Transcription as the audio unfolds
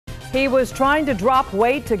He was trying to drop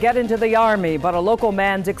weight to get into the Army, but a local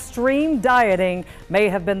man's extreme dieting may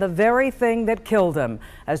have been the very thing that killed him.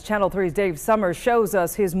 As Channel 3's Dave Summers shows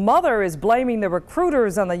us, his mother is blaming the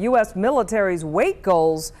recruiters on the U.S. military's weight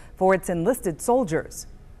goals for its enlisted soldiers.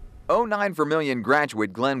 '09 Vermilion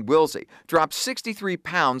graduate Glenn Wilsey dropped 63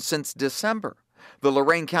 pounds since December. The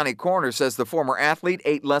Lorain County coroner says the former athlete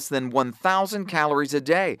ate less than 1,000 calories a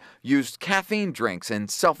day, used caffeine drinks, and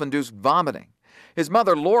self-induced vomiting. His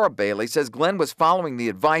mother, Laura Bailey, says Glenn was following the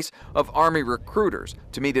advice of Army recruiters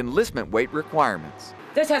to meet enlistment weight requirements.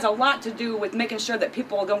 This has a lot to do with making sure that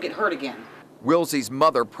people don't get hurt again. Wilsey's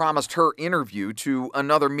mother promised her interview to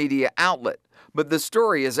another media outlet, but the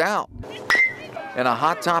story is out. And a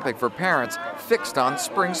hot topic for parents fixed on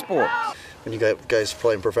spring sports. When you got guys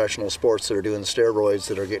playing professional sports that are doing steroids,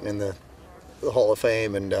 that are getting in the Hall of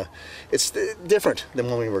Fame, and it's different than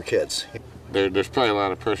when we were kids. There's probably a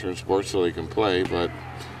lot of pressure in sports so they can play, but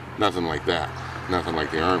nothing like that, nothing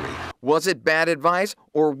like the Army. Was it bad advice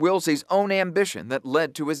or Wilsey's own ambition that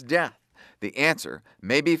led to his death? The answer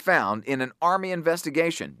may be found in an Army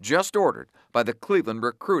investigation just ordered by the Cleveland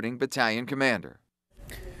Recruiting Battalion commander.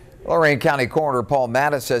 Lorain County Coroner Paul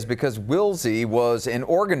Mattis says because Wilsey was an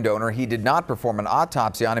organ donor, he did not perform an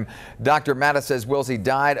autopsy on him. Dr. Mattis says Wilsey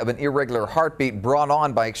died of an irregular heartbeat brought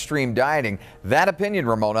on by extreme dieting. That opinion,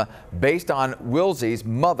 Ramona, based on Wilsey's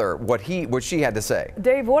mother, what she had to say.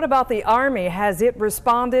 Dave, what about the Army? Has it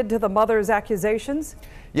responded to the mother's accusations?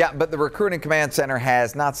 Yeah, but the Recruiting Command Center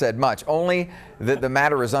has not said much, only that the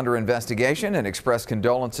matter is under investigation and expressed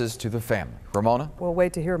condolences to the family. Ramona? We'll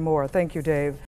wait to hear more. Thank you, Dave.